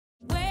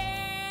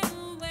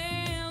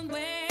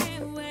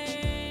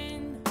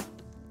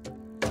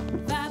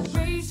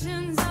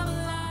Vibrations of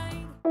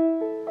light.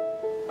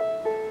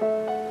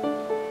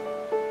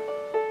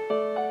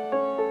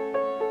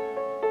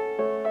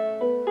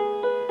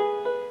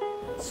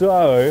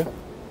 So,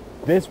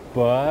 this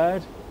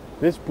bird,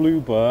 this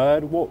blue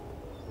bird,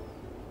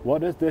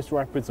 what does this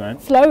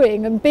represent?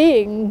 Flowing and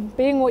being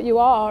what you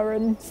are,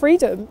 and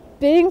freedom,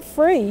 being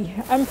free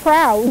and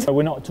proud. So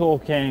we're not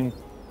talking,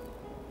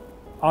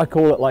 I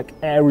call it like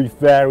airy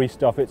fairy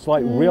stuff. It's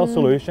like real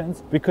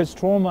solutions, because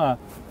trauma,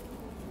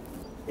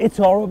 it's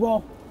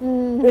horrible,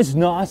 it's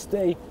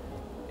nasty,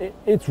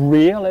 it's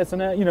real,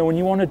 isn't it? You know, when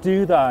you want to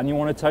do that and you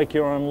want to take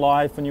your own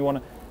life and you want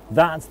to,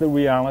 that's the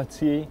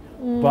reality.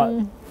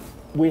 But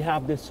we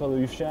have the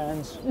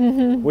solutions.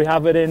 We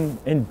have it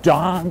in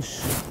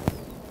dance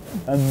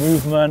and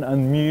movement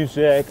and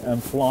music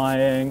and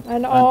flying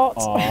And art.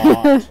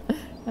 art.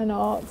 And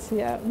art,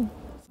 yeah.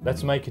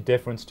 Let's make a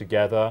difference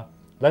together.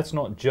 Let's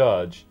not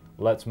judge.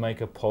 Let's make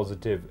a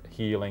positive,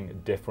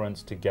 healing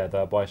difference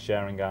together by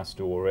sharing our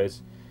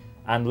stories.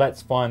 And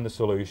let's find the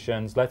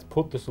solutions. Let's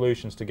put the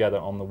solutions together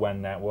on the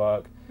WEN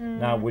network.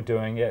 Now we're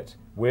doing it.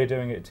 We're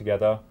doing it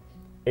together.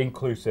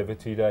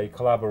 Inclusivity Day,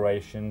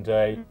 Collaboration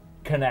Day,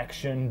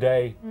 Connection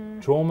Day.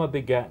 Trauma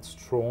begets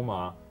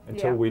trauma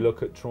until we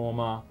look at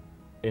trauma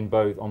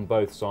on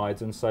both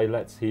sides and say,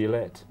 let's heal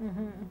it.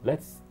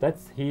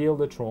 Let's heal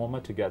the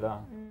trauma together.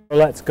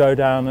 Let's go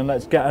down and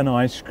let's get an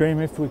ice cream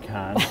if we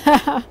can.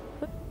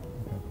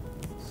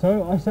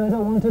 So I said I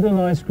wanted an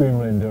ice cream,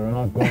 Lynda, and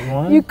I've got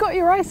one. You got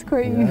your ice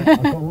cream. Yeah,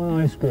 I've got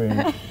my ice cream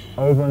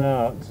over and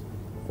out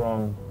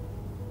from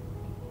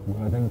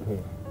Worthing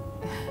Pier.